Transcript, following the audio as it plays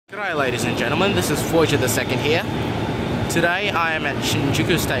G'day ladies and gentlemen, this is Voyager the Second here. Today I am at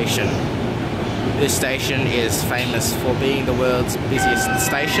Shinjuku station. This station is famous for being the world's busiest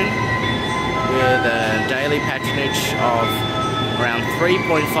station, with a daily patronage of around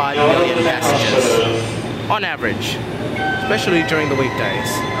 3.5 million passengers on average, especially during the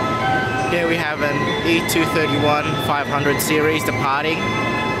weekdays. Here we have an E231 500 series departing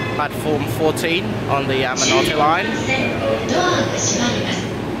platform 14 on the Yamanote line.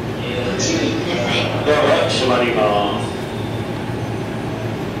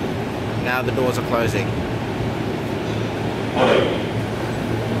 Now the doors are closing.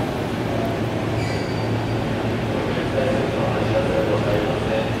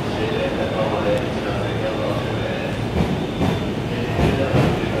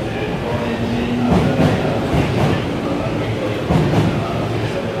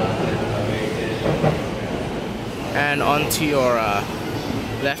 And onto your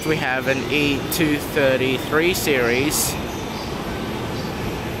left we have an E233 series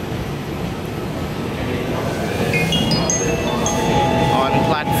on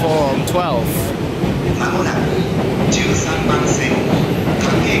platform 12.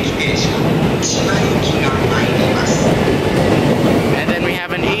 And then we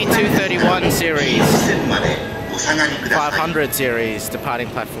have an E231 series 500 series departing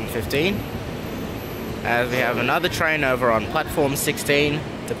platform 15. As we have another train over on platform 16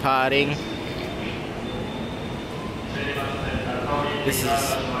 departing. This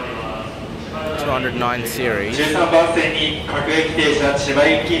is 209 series of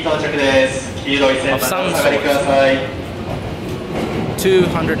some sort.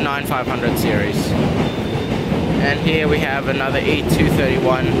 209 500 series. And here we have another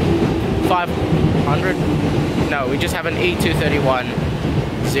E231 500. No, we just have an E231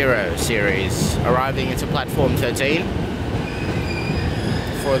 0 series arriving into platform 13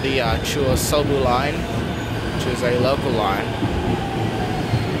 for the Chua-Sobu line, which is a local line.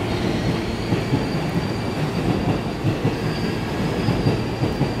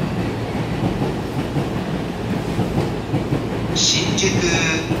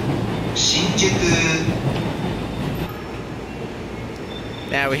 Shinjuku.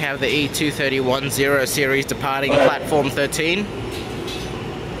 Now we have the E231 0 series departing platform 13.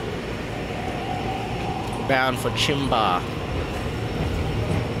 Bound for Chimba.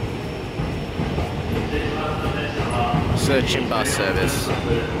 So Chimba service.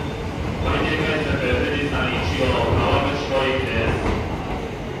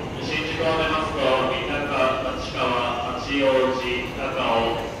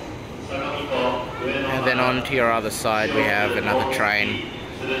 And then on to your other side we have another train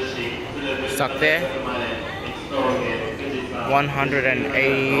stuck there.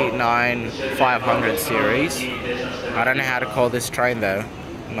 189 500 series. I don't know how to call this train though.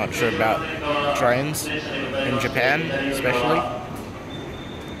 I'm not sure about trains in Japan especially.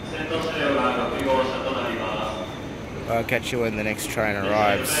 I'll catch you when the next train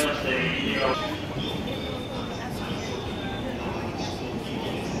arrives.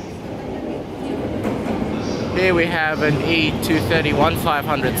 Here we have an E231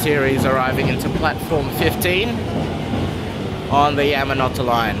 500 series arriving into platform 15 on the Yamanote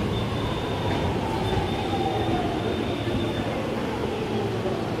line.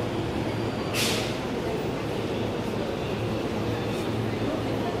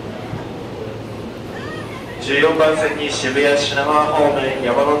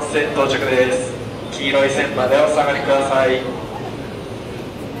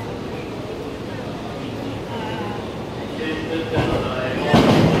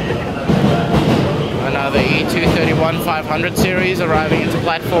 Another E231 500 series arriving into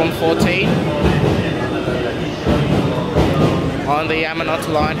platform 14 on the Yamanote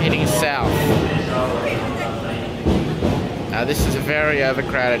line heading south. Now this is a very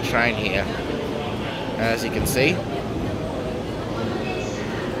overcrowded train here, as you can see.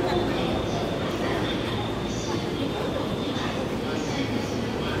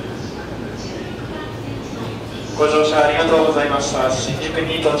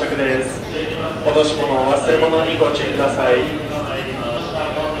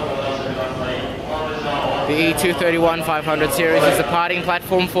 The E231 500 series is departing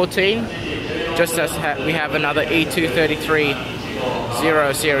platform 14, just as we have another E233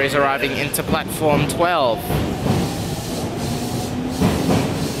 0 series arriving into platform 12.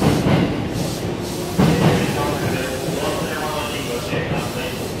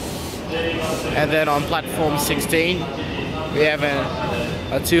 And then on platform 16 we have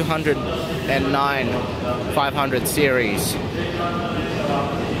a 209 500 series.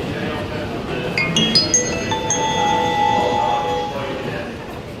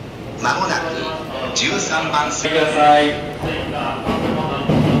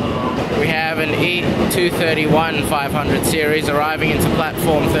 We have an E231 500 series arriving into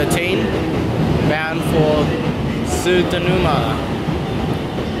platform 13, bound for Sudanuma.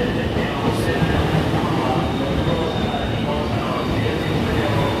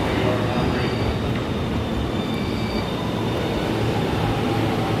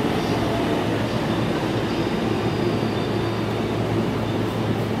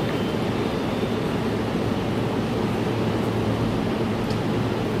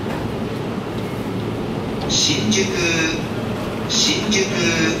 Shinjuku.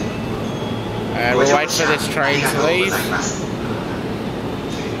 And we'll wait for this train to leave.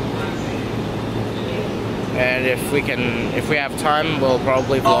 And if we have time, we'll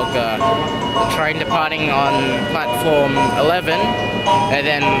probably vlog the train departing on platform 11, and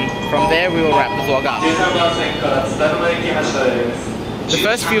then from there we will wrap the vlog up. The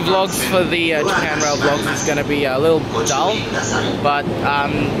first few vlogs for the Japan Rail vlogs is going to be a little dull, but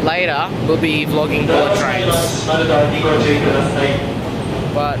later we'll be vlogging bullet trains.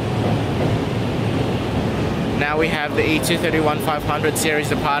 But now we have the E231 500 series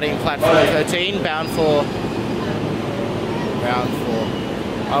departing platform 13, bound for,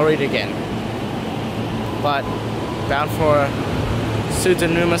 I'll read it again, but bound for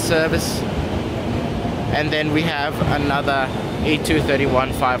Sudanuma service, and then we have another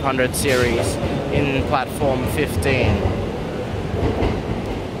E231 500 series in platform 15.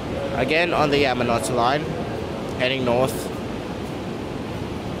 Again on the Yamanote line, heading north.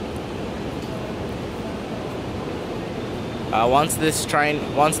 Once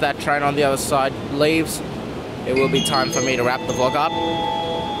that train on the other side leaves, it will be time for me to wrap the vlog up.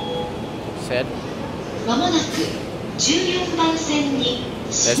 Said.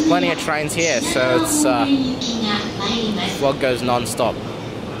 There's plenty of trains here, so it's vlog goes non-stop.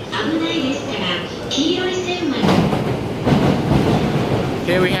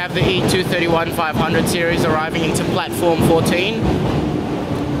 Here we have the E231 500 series arriving into platform 14.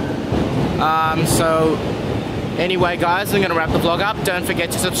 So anyway guys, I'm going to wrap the vlog up. Don't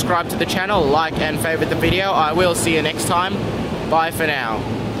forget to subscribe to the channel, like and favorite the video. I will see you next time. Bye for now.